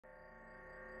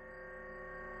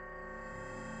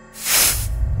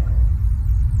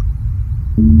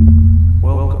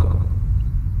Welcome.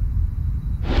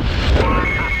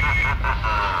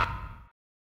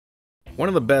 One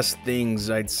of the best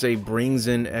things I'd say brings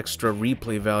in extra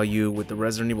replay value with the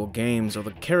Resident Evil games are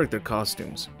the character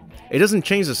costumes. It doesn't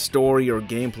change the story or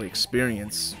gameplay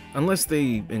experience, unless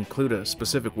they include a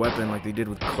specific weapon like they did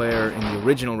with Claire in the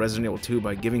original Resident Evil 2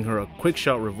 by giving her a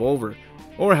quick-shot revolver,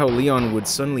 or how Leon would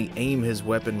suddenly aim his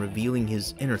weapon revealing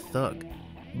his inner thug.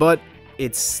 But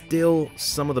it's still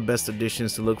some of the best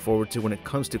additions to look forward to when it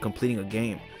comes to completing a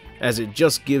game, as it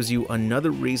just gives you another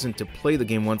reason to play the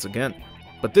game once again,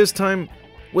 but this time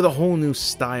with a whole new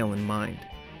style in mind.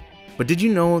 But did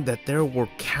you know that there were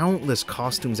countless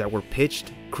costumes that were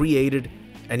pitched, created,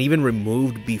 and even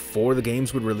removed before the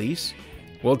games would release?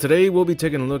 Well, today we'll be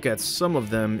taking a look at some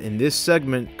of them in this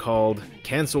segment called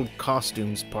Cancelled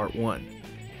Costumes Part 1.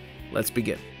 Let's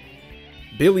begin.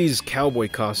 Billy's cowboy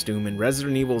costume in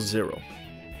Resident Evil 0.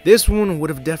 This one would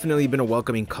have definitely been a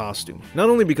welcoming costume, not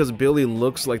only because Billy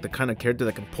looks like the kind of character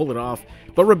that can pull it off,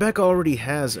 but Rebecca already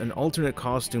has an alternate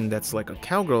costume that's like a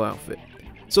cowgirl outfit.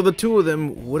 So the two of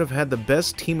them would have had the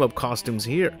best team-up costumes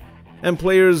here, and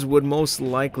players would most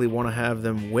likely want to have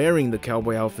them wearing the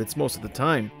cowboy outfits most of the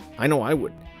time. I know I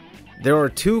would. There are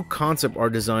two concept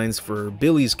art designs for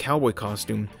Billy's cowboy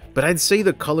costume, but I'd say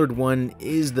the colored one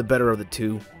is the better of the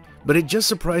two. But it just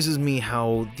surprises me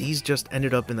how these just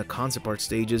ended up in the concept art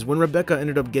stages when Rebecca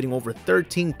ended up getting over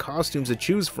 13 costumes to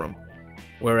choose from,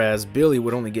 whereas Billy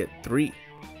would only get 3.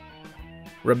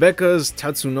 Rebecca's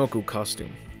Tatsunoko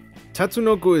costume.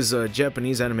 Tatsunoko is a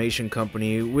Japanese animation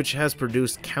company which has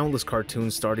produced countless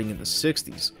cartoons starting in the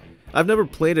 60s. I've never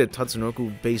played a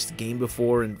Tatsunoko based game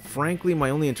before, and frankly my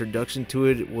only introduction to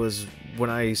it was when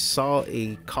I saw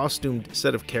a costumed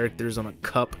set of characters on a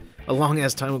cup a long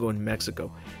ass time ago in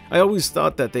Mexico. I always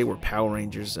thought that they were Power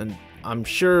Rangers, and I'm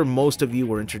sure most of you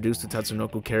were introduced to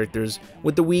Tatsunoko characters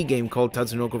with the Wii game called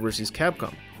Tatsunoko vs.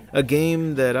 Capcom, a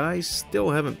game that I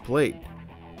still haven't played.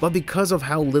 But because of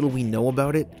how little we know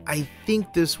about it, I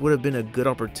think this would have been a good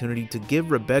opportunity to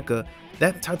give Rebecca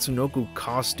that Tatsunoko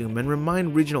costume and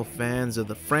remind regional fans of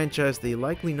the franchise they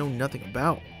likely know nothing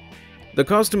about. The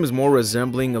costume is more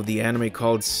resembling of the anime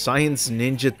called Science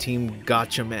Ninja Team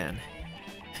Gatchaman.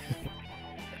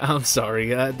 I'm sorry,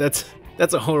 that's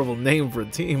a horrible name for a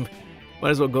team. Might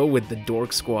as well go with the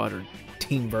Dork Squad or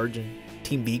Team Virgin,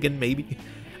 Team Vegan maybe.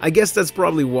 I guess that's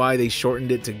probably why they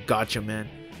shortened it to Gatchaman.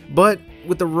 But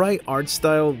with the right art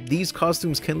style, these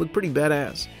costumes can look pretty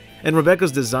badass. And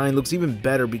Rebecca's design looks even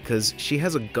better because she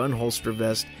has a gun holster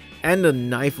vest and a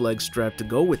knife leg strap to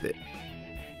go with it.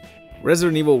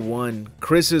 Resident Evil 1,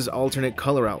 Chris's alternate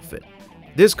color outfit.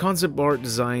 This concept art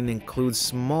design includes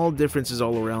small differences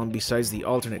all around besides the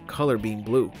alternate color being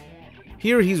blue.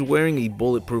 Here he's wearing a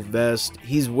bulletproof vest,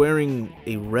 he's wearing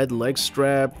a red leg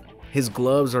strap, his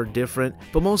gloves are different,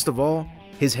 but most of all,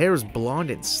 his hair is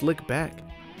blonde and slicked back.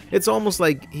 It's almost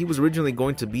like he was originally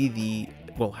going to be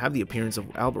have the appearance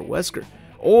of Albert Wesker,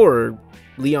 or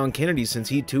Leon Kennedy, since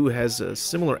he too has a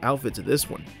similar outfit to this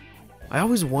one. I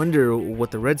always wonder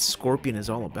what the red scorpion is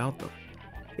all about though.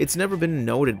 It's never been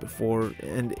noted before,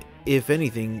 and if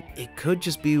anything, it could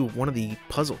just be one of the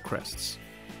puzzle crests.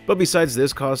 But besides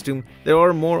this costume, there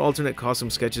are more alternate costume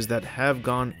sketches that have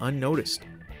gone unnoticed.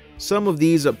 Some of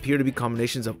these appear to be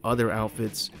combinations of other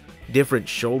outfits, different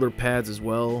shoulder pads as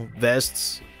well,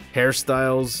 vests,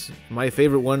 hairstyles, my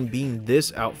favorite one being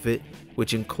this outfit,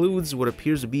 which includes what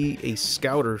appears to be a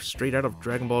scouter straight out of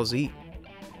Dragon Ball Z.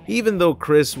 Even though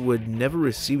Chris would never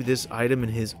receive this item in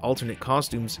his alternate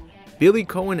costumes, Billy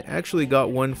Cohen actually got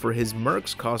one for his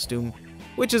Mercs costume,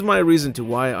 which is my reason to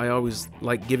why I always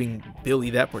like giving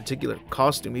Billy that particular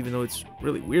costume, even though it's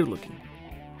really weird looking.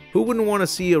 Who wouldn't want to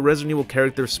see a Resident Evil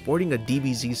character sporting a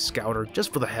DBZ scouter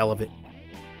just for the hell of it?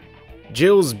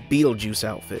 Jill's Beetlejuice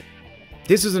outfit.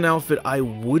 This is an outfit I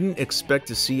wouldn't expect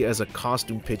to see as a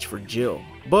costume pitch for Jill,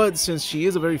 but since she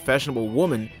is a very fashionable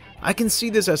woman, I can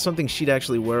see this as something she'd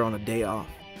actually wear on a day off.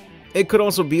 It could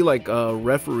also be like a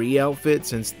referee outfit,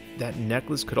 since that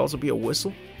necklace could also be a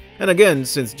whistle. And again,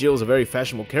 since Jill's a very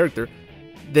fashionable character,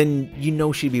 then you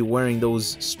know she'd be wearing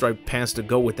those striped pants to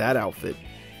go with that outfit.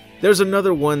 There's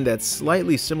another one that's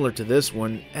slightly similar to this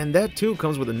one, and that too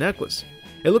comes with a necklace.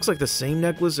 It looks like the same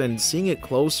necklace, and seeing it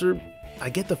closer, I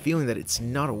get the feeling that it's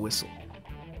not a whistle.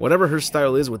 Whatever her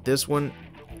style is with this one,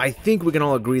 I think we can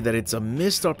all agree that it's a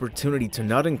missed opportunity to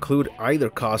not include either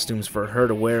costumes for her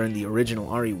to wear in the original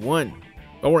RE1,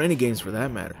 or any games for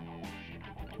that matter.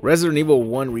 Resident Evil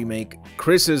 1 Remake,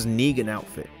 Chris's Negan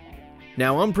outfit.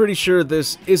 Now, I'm pretty sure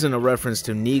this isn't a reference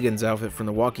to Negan's outfit from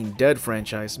the Walking Dead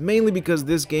franchise, mainly because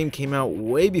this game came out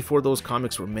way before those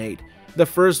comics were made. The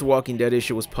first Walking Dead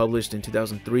issue was published in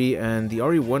 2003, and the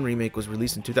RE1 remake was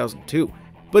released in 2002.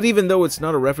 But even though it's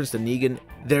not a reference to Negan,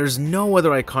 there's no other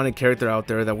iconic character out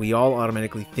there that we all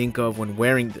automatically think of when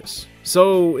wearing this.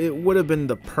 So it would have been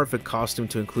the perfect costume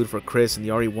to include for Chris in the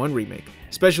RE1 remake,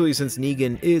 especially since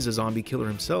Negan is a zombie killer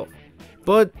himself.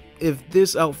 But if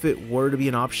this outfit were to be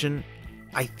an option,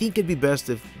 I think it'd be best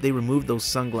if they removed those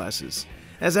sunglasses,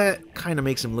 as that kinda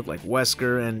makes him look like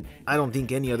Wesker, and I don't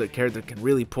think any other character can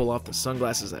really pull off the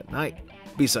sunglasses at night,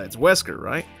 besides Wesker,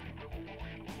 right?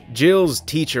 Jill's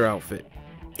teacher outfit.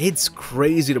 It's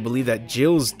crazy to believe that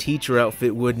Jill's teacher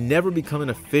outfit would never become an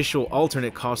official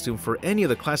alternate costume for any of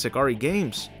the classic RE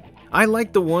games. I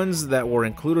like the ones that were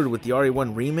included with the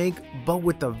RE1 remake, but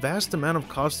with the vast amount of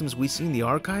costumes we see in the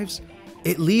archives,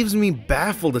 it leaves me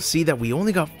baffled to see that we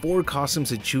only got 4 costumes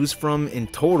to choose from in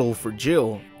total for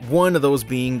Jill, one of those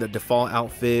being the default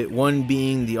outfit, one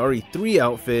being the RE3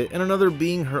 outfit, and another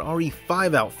being her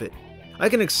RE5 outfit. I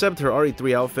can accept her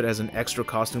RE3 outfit as an extra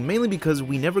costume mainly because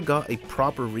we never got a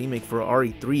proper remake for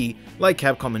RE3 like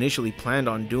Capcom initially planned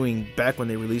on doing back when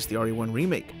they released the RE1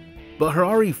 remake. But her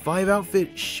RE5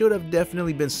 outfit should have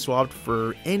definitely been swapped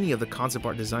for any of the concept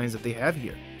art designs that they have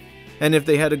here. And if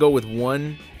they had to go with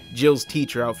one, Jill's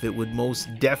teacher outfit would most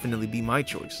definitely be my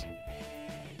choice.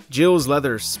 Jill's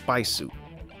leather spy suit.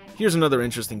 Here's another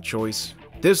interesting choice.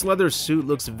 This leather suit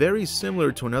looks very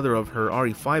similar to another of her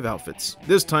RE5 outfits,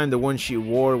 this time the one she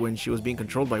wore when she was being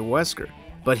controlled by Wesker.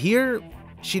 But here,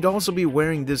 she'd also be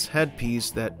wearing this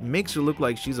headpiece that makes her look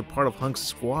like she's a part of Hunk's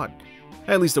squad,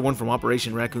 at least the one from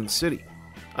Operation Raccoon City.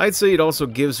 I'd say it also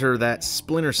gives her that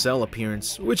Splinter Cell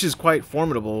appearance, which is quite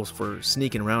formidable for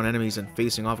sneaking around enemies and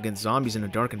facing off against zombies in a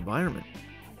dark environment.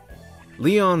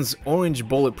 Leon's orange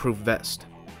bulletproof vest.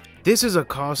 This is a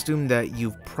costume that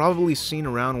you've probably seen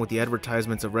around with the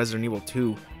advertisements of Resident Evil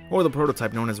 2, or the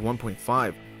prototype known as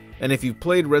 1.5, and if you've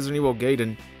played Resident Evil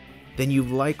Gaiden, then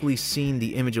you've likely seen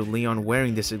the image of Leon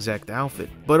wearing this exact outfit,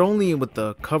 but only with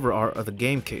the cover art of the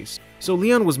game case. So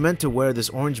Leon was meant to wear this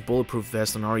orange bulletproof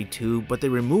vest on RE2, but they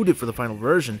removed it for the final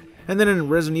version, and then in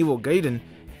Resident Evil Gaiden,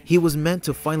 he was meant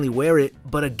to finally wear it,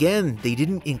 but again, they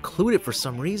didn't include it for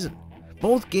some reason.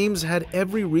 Both games had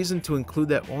every reason to include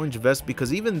that orange vest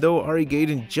because even though RE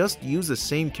Gaiden just used the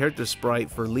same character sprite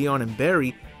for Leon and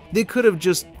Barry, they could have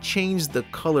just changed the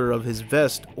color of his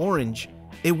vest orange.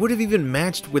 It would have even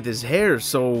matched with his hair,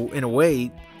 so in a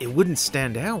way, it wouldn't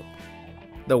stand out.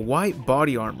 The white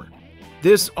body armor.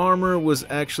 This armor was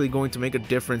actually going to make a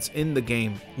difference in the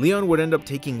game. Leon would end up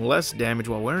taking less damage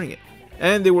while wearing it.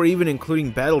 And they were even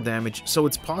including battle damage, so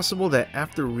it's possible that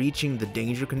after reaching the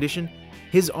danger condition,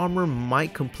 his armor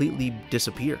might completely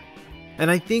disappear. And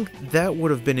I think that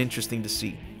would have been interesting to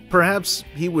see. Perhaps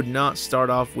he would not start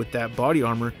off with that body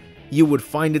armor. You would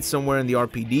find it somewhere in the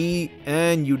RPD,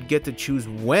 and you'd get to choose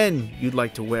when you'd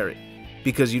like to wear it,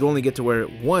 because you'd only get to wear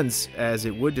it once, as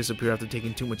it would disappear after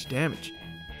taking too much damage.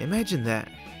 Imagine that.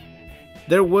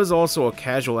 There was also a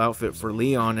casual outfit for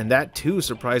Leon, and that too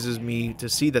surprises me to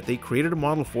see that they created a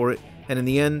model for it, and in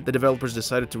the end, the developers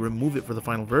decided to remove it for the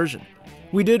final version.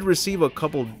 We did receive a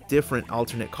couple different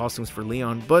alternate costumes for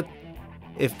Leon, but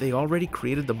if they already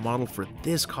created the model for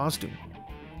this costume,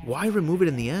 why remove it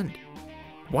in the end?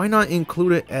 Why not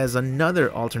include it as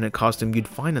another alternate costume you'd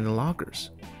find in the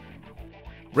lockers?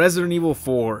 Resident Evil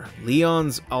 4,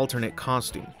 Leon's alternate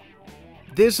costume.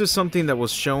 This is something that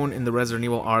was shown in the Resident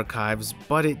Evil archives,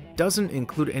 but it doesn't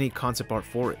include any concept art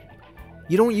for it.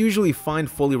 You don't usually find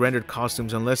fully rendered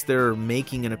costumes unless they're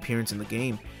making an appearance in the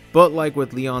game, but like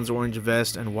with Leon's orange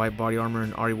vest and white body armor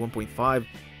in RE 1.5,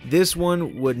 this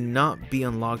one would not be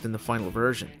unlocked in the final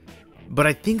version. But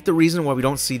I think the reason why we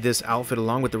don't see this outfit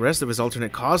along with the rest of his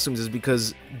alternate costumes is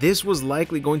because this was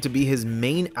likely going to be his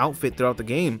main outfit throughout the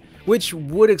game, which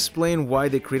would explain why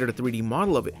they created a 3D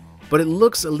model of it. But it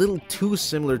looks a little too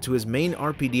similar to his main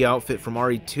RPD outfit from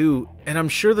RE2, and I'm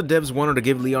sure the devs wanted to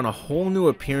give Leon a whole new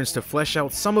appearance to flesh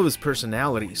out some of his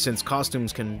personality, since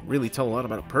costumes can really tell a lot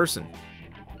about a person.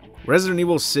 Resident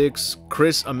Evil 6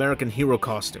 Chris American Hero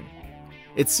costume.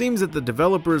 It seems that the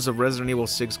developers of Resident Evil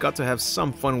 6 got to have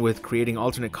some fun with creating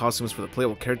alternate costumes for the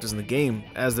playable characters in the game,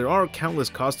 as there are countless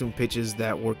costume pitches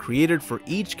that were created for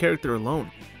each character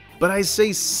alone. But I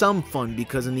say some fun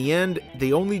because in the end,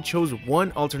 they only chose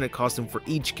one alternate costume for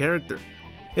each character.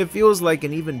 It feels like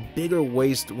an even bigger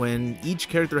waste when each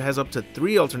character has up to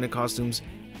 3 alternate costumes,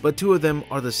 but 2 of them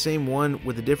are the same one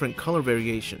with a different color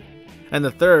variation, and the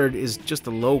third is just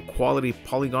a low quality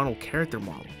polygonal character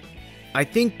model. I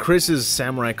think Chris's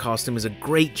samurai costume is a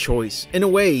great choice. In a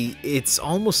way, it's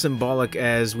almost symbolic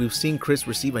as we've seen Chris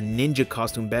receive a ninja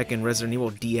costume back in Resident Evil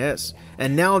DS,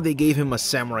 and now they gave him a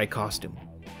samurai costume.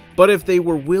 But if they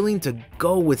were willing to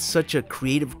go with such a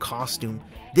creative costume,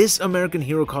 this American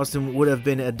hero costume would have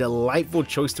been a delightful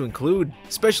choice to include,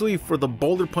 especially for the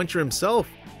boulder puncher himself.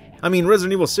 I mean,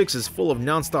 Resident Evil 6 is full of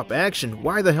non-stop action.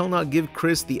 Why the hell not give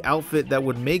Chris the outfit that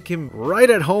would make him right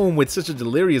at home with such a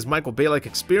delirious Michael Bay-like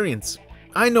experience?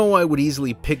 I know I would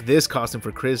easily pick this costume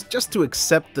for Chris just to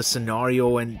accept the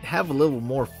scenario and have a little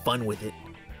more fun with it.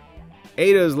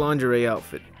 Ada's lingerie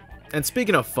outfit. And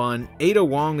speaking of fun, Ada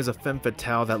Wong is a femme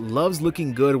fatale that loves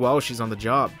looking good while she's on the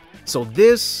job. So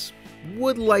this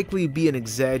would likely be an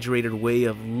exaggerated way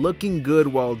of looking good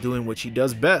while doing what she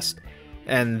does best.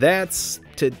 And that's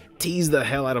to tease the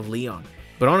hell out of Leon.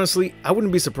 But honestly, I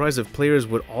wouldn't be surprised if players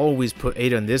would always put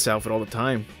Ada in this outfit all the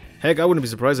time. Heck, I wouldn't be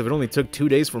surprised if it only took 2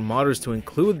 days for modders to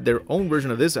include their own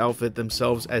version of this outfit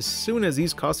themselves as soon as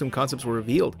these costume concepts were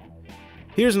revealed.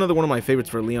 Here's another one of my favorites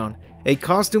for Leon, a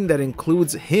costume that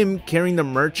includes him carrying the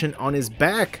merchant on his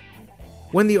back.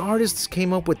 When the artists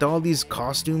came up with all these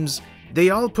costumes, they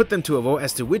all put them to a vote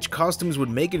as to which costumes would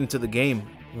make it into the game.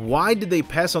 Why did they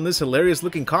pass on this hilarious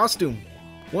looking costume?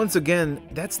 Once again,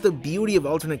 that's the beauty of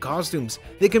alternate costumes.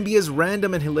 They can be as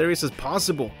random and hilarious as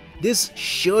possible. This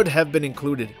should have been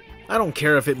included. I don't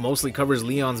care if it mostly covers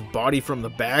Leon's body from the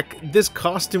back, this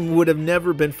costume would have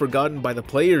never been forgotten by the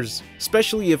players,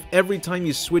 especially if every time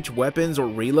you switch weapons or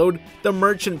reload, the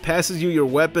merchant passes you your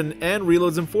weapon and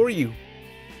reloads them for you.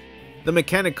 The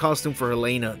mechanic costume for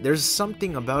Helena. There's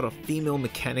something about a female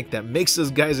mechanic that makes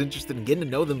us guys interested in getting to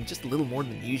know them just a little more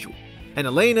than usual. And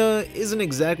Helena isn't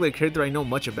exactly a character I know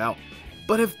much about,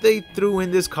 but if they threw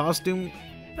in this costume,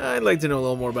 I'd like to know a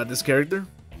little more about this character.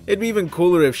 It'd be even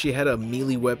cooler if she had a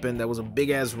melee weapon that was a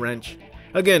big ass wrench.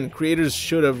 Again, creators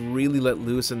should have really let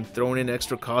loose and thrown in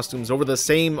extra costumes over the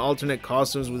same alternate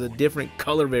costumes with a different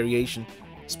color variation,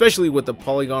 especially with the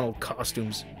polygonal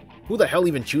costumes. Who the hell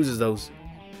even chooses those?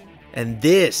 And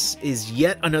this is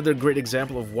yet another great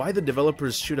example of why the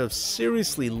developers should have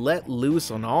seriously let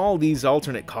loose on all these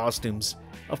alternate costumes.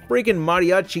 A freaking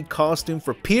mariachi costume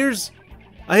for Piers?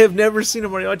 I have never seen a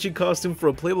mariachi costume for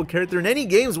a playable character in any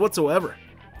games whatsoever.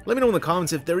 Let me know in the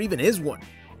comments if there even is one.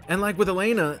 And like with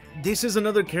Helena, this is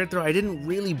another character I didn't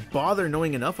really bother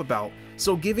knowing enough about,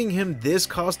 so giving him this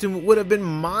costume would have been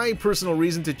my personal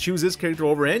reason to choose this character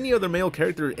over any other male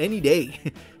character any day,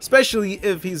 especially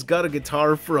if he's got a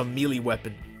guitar for a melee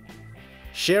weapon.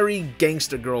 Sherry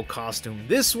Gangster Girl costume.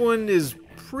 This one is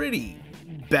pretty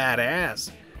badass.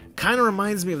 Kinda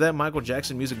reminds me of that Michael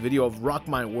Jackson music video of Rock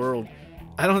My World.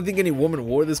 I don't think any woman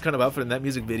wore this kind of outfit in that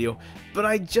music video, but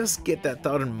I just get that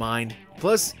thought in mind.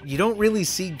 Plus, you don't really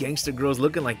see gangster girls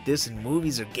looking like this in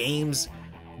movies or games,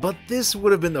 but this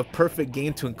would have been the perfect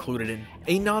game to include it in.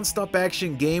 A non-stop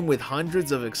action game with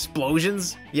hundreds of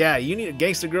explosions? Yeah, you need a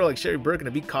gangster girl like Sherry Birkin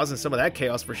to be causing some of that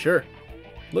chaos for sure.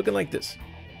 Looking like this.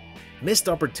 Missed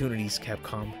opportunities,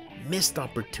 Capcom. Missed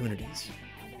opportunities.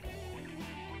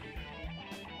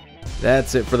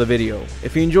 That's it for the video.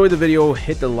 If you enjoyed the video,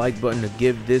 hit the like button to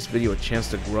give this video a chance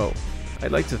to grow.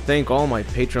 I'd like to thank all my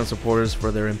Patreon supporters for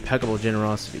their impeccable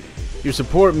generosity. Your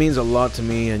support means a lot to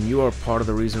me, and you are part of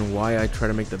the reason why I try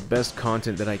to make the best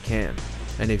content that I can.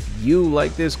 And if you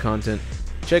like this content,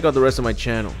 check out the rest of my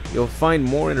channel. You'll find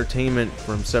more entertainment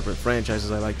from separate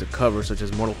franchises I like to cover, such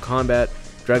as Mortal Kombat,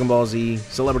 Dragon Ball Z,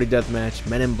 Celebrity Deathmatch,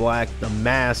 Men in Black, The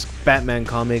Mask, Batman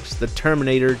comics, The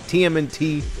Terminator,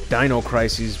 TMNT, Dino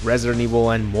Crises, Resident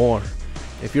Evil, and more.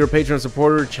 If you're a Patreon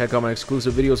supporter, check out my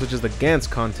exclusive videos such as the Gantz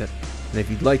content. And if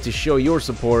you'd like to show your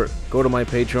support, go to my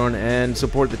Patreon and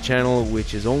support the channel,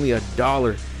 which is only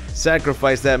 $1.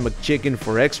 Sacrifice that McChicken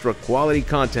for extra quality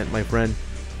content, my friend.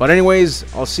 But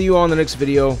anyways, I'll see you all in the next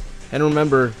video, and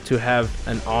remember to have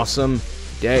an awesome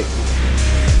day.